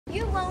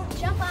won't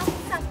jump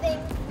off something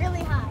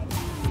really high.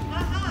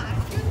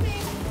 Excuse me.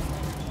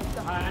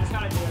 Alright, I just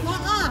gotta do it.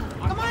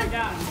 Come on.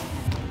 Down.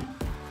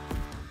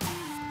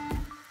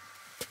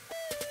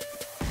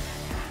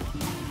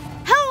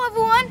 Hello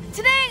everyone!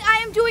 Today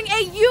I am doing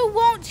a You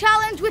Won't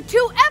challenge with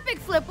 2 epic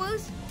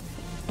flippers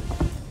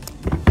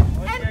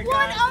and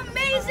 1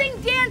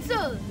 amazing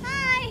dancer.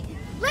 Hi!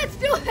 Let's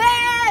do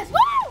this!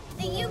 Woo!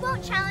 The You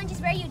Won't challenge is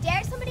where you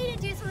dare somebody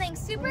to do something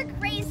super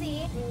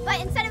crazy,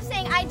 but instead of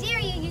saying I dare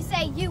you, you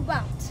say you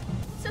won't.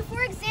 So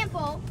for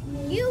example,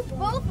 you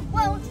both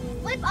won't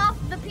flip off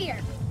the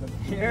pier.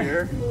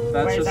 Here?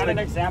 That's Wait, is just that like... an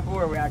example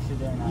or are we actually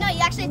doing that? No, you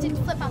actually have to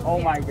flip off the Oh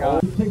pier. my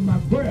god. Take my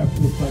breath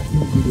if I can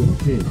do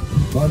this kid.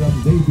 But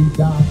baby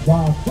down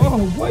far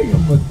away,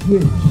 I'm a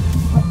switch.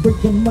 I break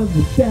the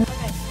mother down.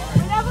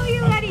 Whenever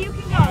you're ready, you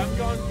can go. I'm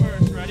going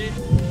first. Ready?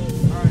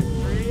 Alright,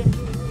 3,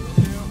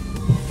 2,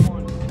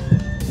 1.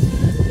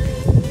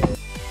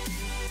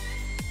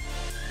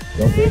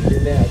 Don't break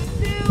your neck.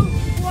 2,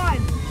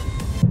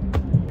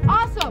 1.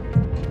 Awesome!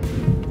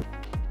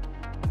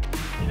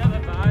 You know the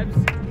vibes?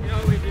 You know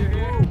what we do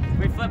here?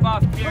 We flip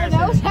off Oh, piers.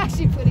 that was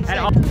actually pretty sick.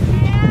 and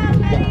Yeah,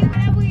 ready,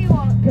 whenever you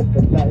want. Cut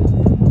the lights.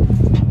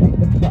 Pay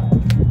the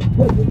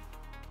price.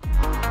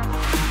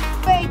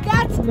 Wait,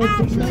 that's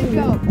actually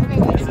dope. Okay,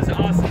 wait. This is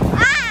awesome.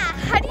 Ah!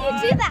 How do you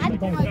do that?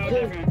 So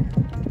different.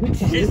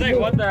 She's like,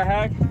 what the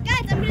heck?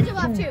 Guys, I'm gonna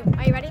jump off too.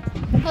 Are you ready?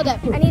 Hold up.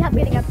 I need help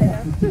getting up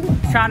there though.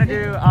 Trying to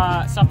do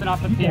something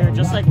off the pier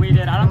just like we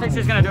did. I don't think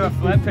she's gonna do a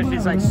flip because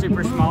she's like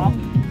super small,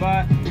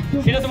 but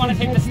she doesn't want to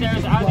take the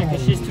stairs either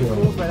because she's too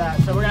cool for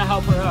that. So we're gonna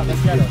help her up.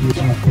 Let's get her.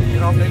 You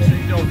know, make sure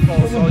you don't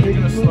fall, so you're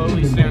gonna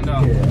slowly stand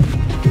up.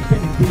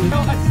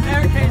 No, a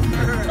staircase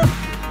for her.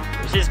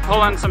 She's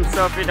pulling some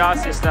Sophie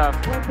Dossi stuff.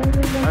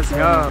 Let's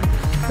go.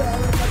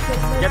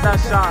 Get that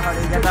shot,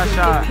 honey. Get that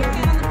shot.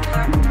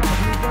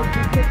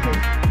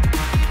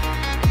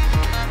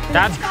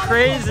 That's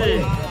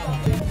crazy.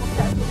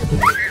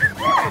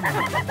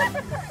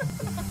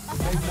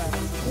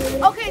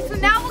 Okay, so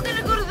now we're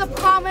gonna go to the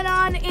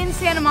promenade in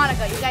Santa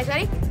Monica. You guys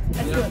ready?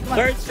 Let's do it. Come on.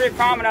 3rd Street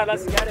Promenade.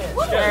 Let's get it.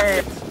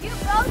 Yay. You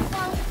both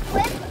won't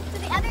flip to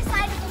the other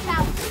side of the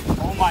fountain.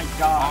 Oh my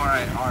god.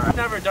 Alright. I've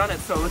never done it,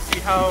 so let's see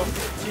how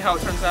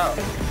it turns out.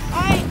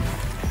 Alright,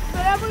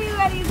 whenever you're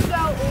ready, you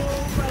go.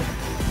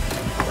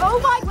 Oh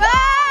my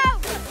god!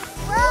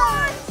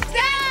 Whoa!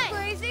 That's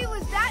crazy.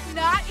 Was that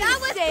not That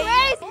was insane?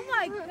 crazy. Oh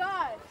my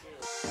god.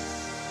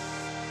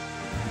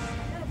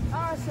 That's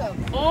awesome.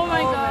 Oh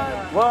my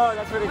god. Whoa,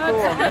 that's really cool.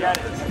 We get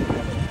it.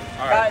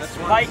 Alright, Guys,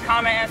 like,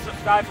 comment, and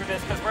subscribe for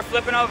this because we're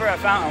flipping over a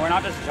fountain. We're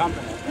not just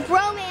jumping it.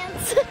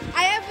 Romance.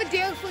 I have a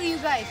deal for you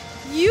guys.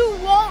 You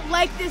won't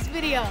like this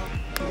video.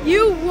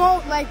 You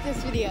won't like this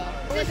video.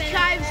 This is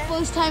Tribe's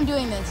first time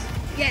doing this.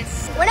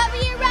 Yes. Whenever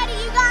you're ready,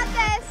 you got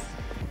this.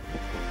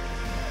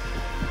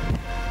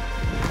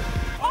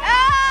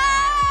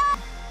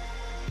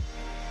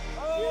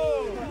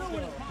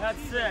 That's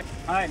sick.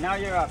 All right, now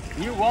you're up.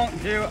 You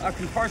won't do a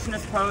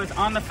contortionist pose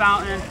on the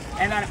fountain,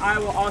 and then I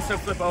will also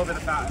flip over the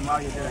fountain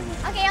while you're doing it.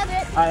 Okay, I'll do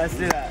it. All right, let's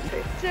do that.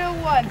 2,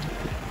 1.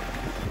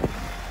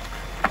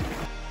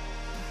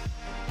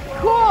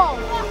 Cool.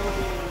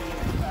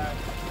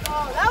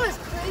 Oh, that was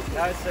crazy.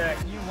 That was sick.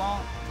 You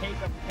won't take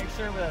a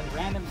picture with a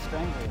random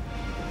stranger.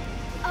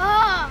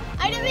 Oh,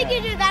 I didn't make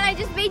you do that. I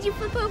just made you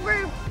flip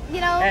over, you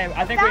know. Hey,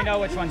 I think we know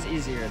which one's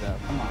easier, though.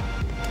 Come on.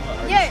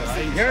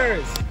 Yours.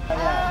 Yours.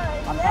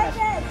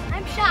 Yeah,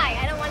 I'm shy.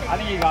 I don't want to. I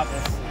think you got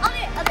this. I'll do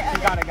it. I'll do it.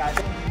 You got it, guys.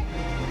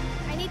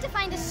 I need to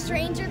find a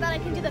stranger that I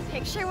can do the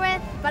picture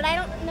with, but I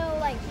don't know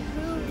like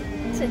who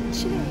to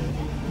choose.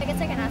 I guess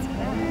I can ask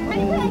them.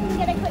 Anyway, I can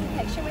get a quick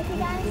picture with you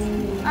guys.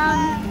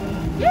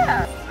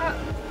 Yeah.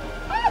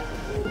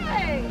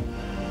 Hey.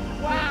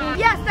 Wow.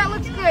 Yes, that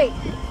looks great.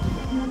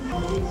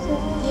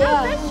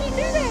 How did she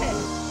do this?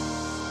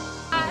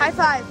 High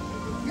five.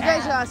 You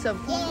guys are awesome.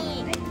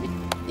 Yay.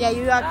 Yeah,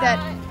 you got that.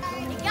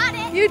 You got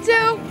it. You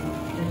too.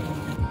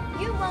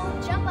 You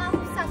won't jump off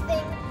of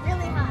something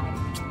really high.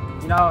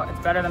 You know, it's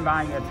better than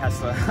buying you a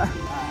Tesla.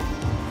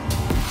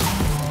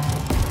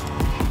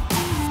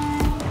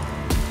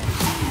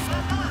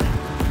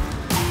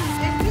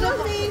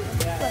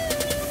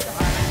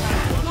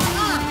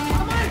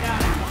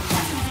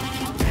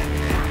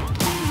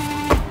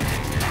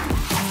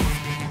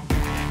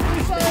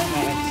 Excuse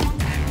me.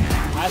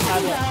 Nice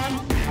idea.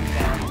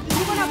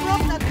 You're gonna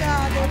broke the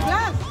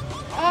glass.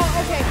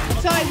 Oh, okay.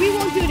 Sorry, we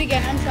won't do it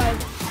again. I'm sorry.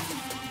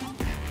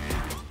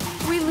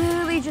 We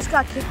literally just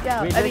got kicked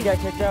out. We did get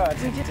kicked out.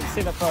 Let's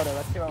see the photo.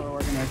 Let's see what we're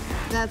working with.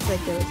 That's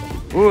like there was.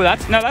 Ooh,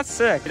 that's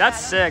sick. That's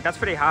sick. That's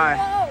pretty high.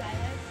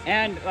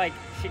 And like,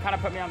 she kind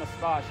of put me on the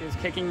spot. She was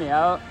kicking me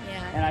out,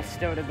 and I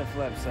still did the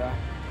flip. So,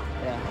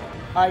 yeah.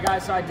 All right,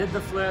 guys. So I did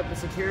the flip. The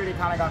security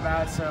kind of got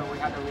bad, so we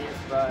had to leave.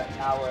 But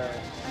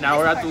now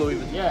we're at the Louis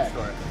Vuitton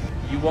store.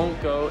 You won't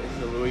go into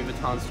the Louis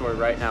Vuitton store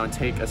right now and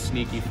take a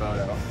sneaky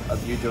photo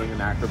of you doing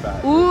an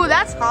acrobatic. Ooh,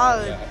 that's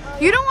hard.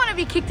 You don't want to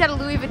be kicked out of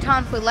Louis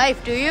Vuitton for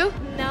life, do you?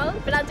 No,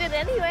 but I'll do it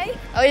anyway.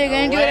 Oh, you're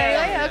gonna do it way.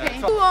 anyway? Okay.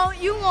 Yeah.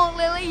 You won't,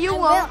 Lily. You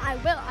won't. I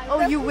will.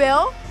 Oh, you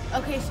will?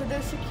 Okay, so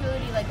there's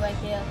security like right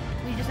here.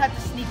 We just have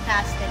to sneak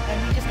past it,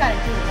 and we just gotta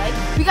do it,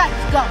 right? We gotta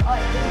just go. All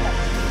right, here we go.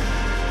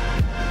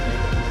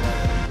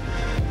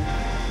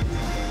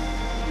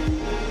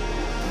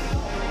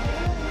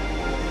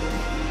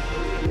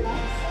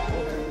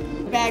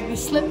 Bag. We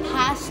slipped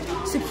past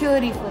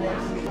security for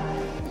this.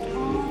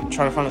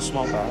 Trying to find a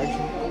small bag.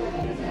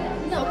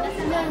 No, that's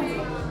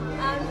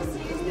Just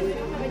seriously, we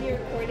don't have any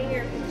recording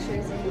or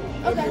pictures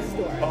in okay. the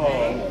store.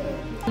 Oh.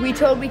 We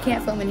told we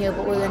can't film in here,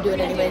 but we're gonna do it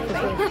anyway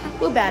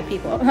because we're bad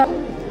people. Pretty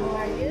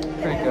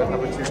good. How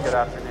about you? Good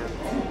afternoon.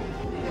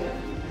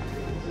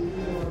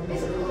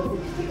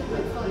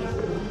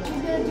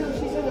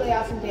 She's a really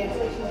awesome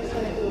dancer. She's just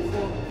gonna do a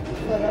full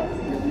photo.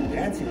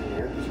 Dancing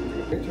here. Should we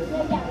take a picture?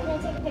 Yeah, we're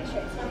gonna take a picture.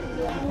 It's not gonna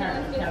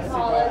be like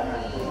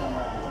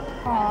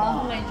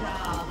Oh my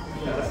job.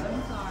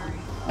 I'm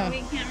sorry.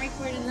 We can't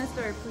record in the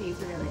store, please,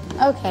 really.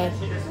 Okay.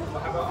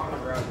 How about on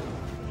the road?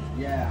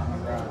 Yeah, on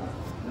the road.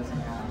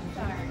 Doesn't count.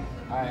 Sorry.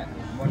 Alright.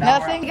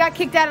 Nothing. We got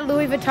kicked out of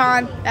Louis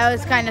Vuitton. That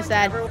was kind of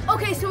sad.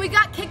 Okay, so we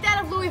got kicked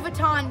out of Louis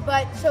Vuitton,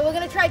 but so we're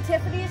gonna try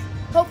Tiffany's.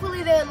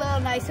 Hopefully they're a little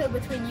nicer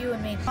between you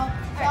and me.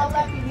 I'll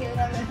let you hear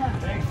them.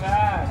 Big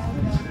fast.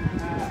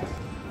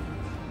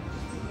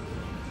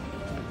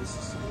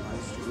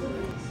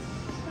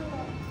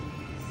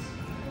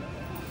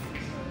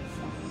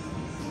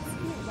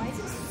 why is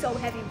it so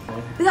heavy?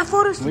 We got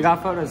photos. We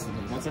got photos to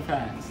do. That's a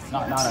fact. It's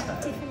not a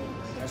fact.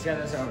 Let's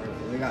get this over.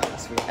 We got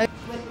this.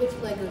 Which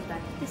leg goes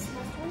back? This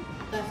last one?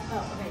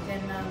 Oh, okay.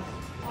 Then I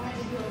want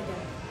to do it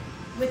again.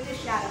 With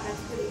this shadow,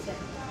 that's pretty sick.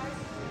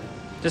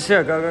 Just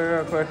go,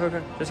 go,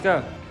 quick. Just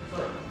go.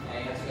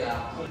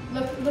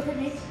 Look at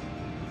me.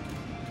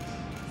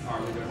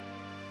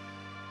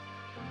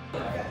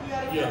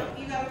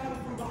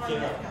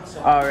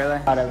 Oh, really?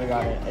 Got it, we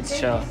got it. It's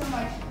chill. Thank you so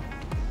much.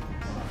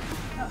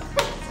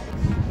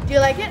 Do you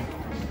like it?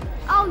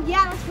 Oh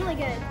yeah, that's really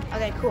good.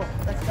 Okay, cool.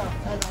 Let's go.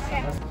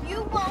 Okay.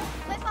 You won't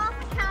flip off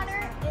the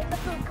counter in the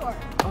food court.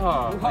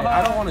 Oh,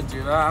 I don't want to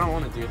do that. I don't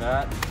want to do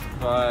that.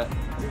 But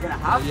You're gonna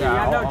have to.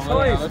 yeah, You have no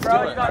choice, let's bro.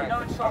 do it. You got All no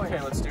right. choice.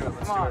 Okay, let's do it.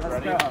 Let's Come on, do it.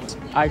 let's Ready?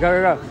 go. Alright,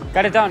 go.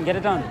 Get it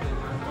done.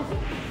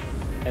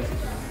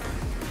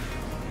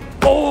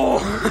 Oh!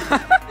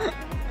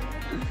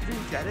 Did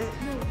you get it?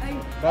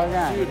 Go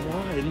again. Dude,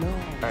 why? No.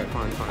 Alright,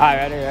 fine.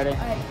 Alright, ready.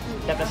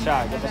 Get the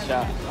shot.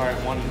 Alright,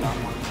 one and done.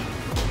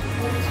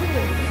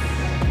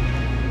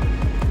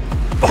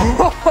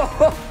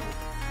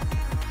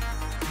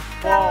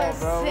 That was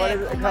bro, sick. what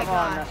is it? Oh my Come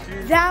on. gosh.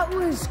 That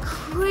was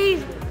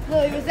crazy.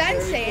 Lily, was that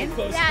insane?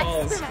 Close Yes.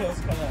 calls. Close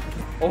call.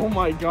 Oh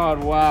my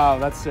god, wow,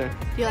 that's sick.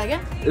 Do you like it?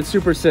 It's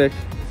super sick.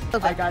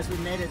 Alright guys, we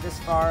made it this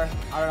far.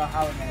 I don't know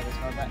how we made it this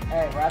far, but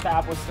hey, we're at the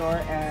Apple store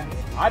and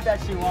I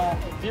bet you won't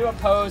do a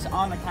pose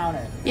on the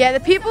counter. Yeah, the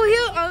people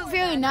here are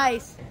very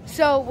nice.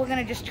 So we're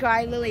gonna just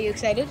try. Lily, you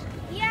excited?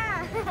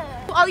 Yeah.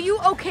 Are you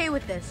okay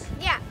with this?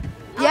 Yeah.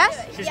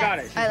 Yes? She's got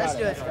it. All right, let's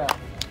do it. Go.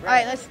 All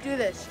right, let's do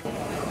this.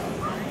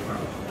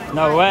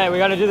 No way, we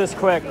gotta do this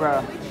quick,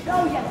 bro.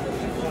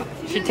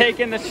 She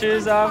taking the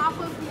shoes off.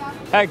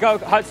 Hey, go,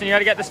 Hudson, you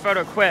gotta get this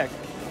photo quick.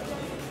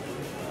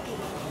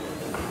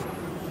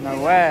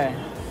 No way.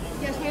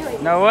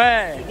 No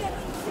way.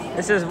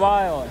 This is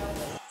wild.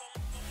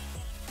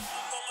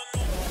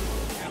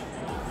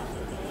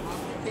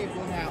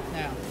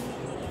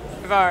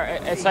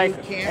 It's like,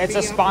 it's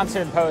a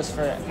sponsored post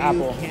for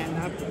Apple.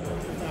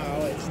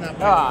 No, it's not.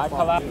 Oh, I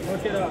collab.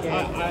 Look it up.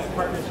 I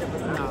partnership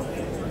with them.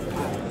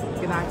 No.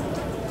 Good night.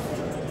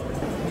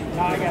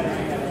 No, I get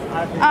it.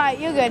 All right,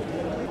 you're good.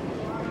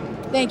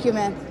 Thank you,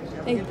 man.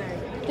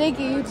 Thank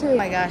you, you too. Oh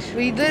my gosh,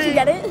 we literally. Did you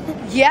get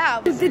it?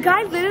 Yeah. The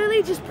guy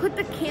literally just put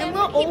the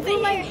camera over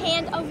my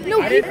hand over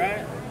No, I he did,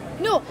 right?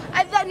 No,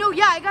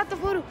 I got the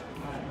photo.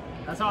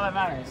 That's all that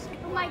matters.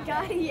 Oh my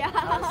god, yeah.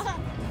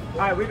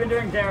 Alright, we've been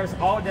doing dares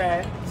all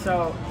day,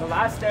 so the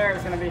last dare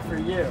is gonna be for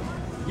you.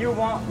 You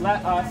won't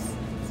let us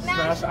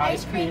Smash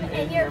ice cream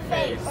in your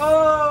face.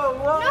 Oh,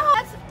 what?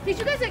 No, did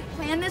you guys like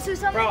plan this or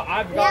something? Bro,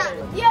 I've got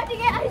Yeah, it. you have to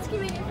get ice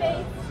cream in your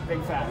face.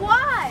 Big fat.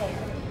 Why?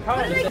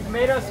 Cause it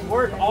made us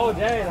work all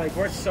day, like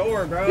we're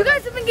sore, bro. You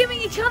guys have been giving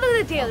each other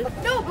the daily.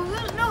 No,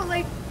 but no,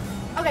 like.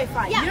 Okay,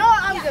 fine. Yeah, You know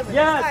what? I'm yeah. good with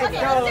Yes, this. let's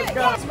All go, right, let's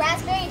go. There's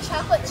raspberry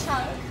chocolate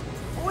chunk,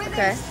 or there's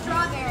Okay.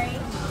 strawberry,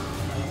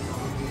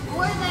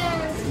 or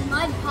there's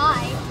mud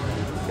pie.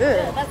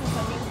 Ew. That's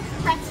disgusting.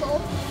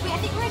 Pretzel. Wait, I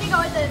think we're gonna go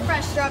with the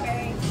fresh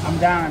strawberry. I'm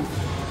down.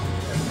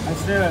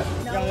 Let's do it.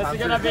 Yo, this is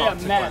gonna be a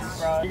mess,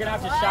 bro. You're gonna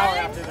have to shower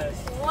after this.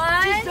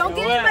 One, Just don't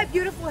get No in way. my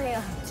beautiful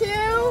hair. 2,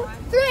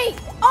 3.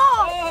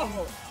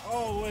 Oh!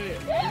 Oh, wait.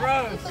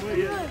 Gross,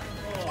 wait.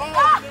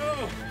 Oh,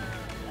 no.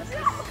 That's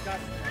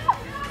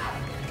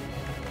disgusting.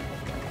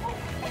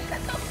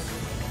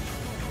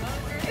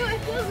 Ew, it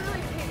feels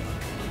really pink.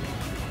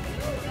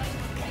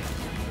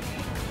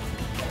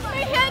 My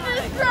hand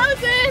is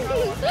frozen.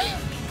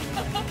 I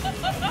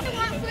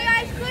want free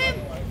ice cream.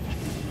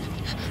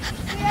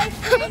 Free ice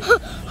cream.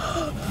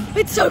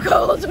 It's so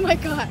cold. Oh my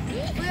god.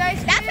 Free ice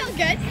cream. That feels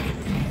good.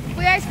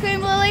 Free ice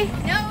cream, Lily?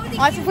 No, thank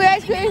Want you. some free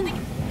ice cream?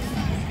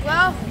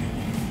 Well,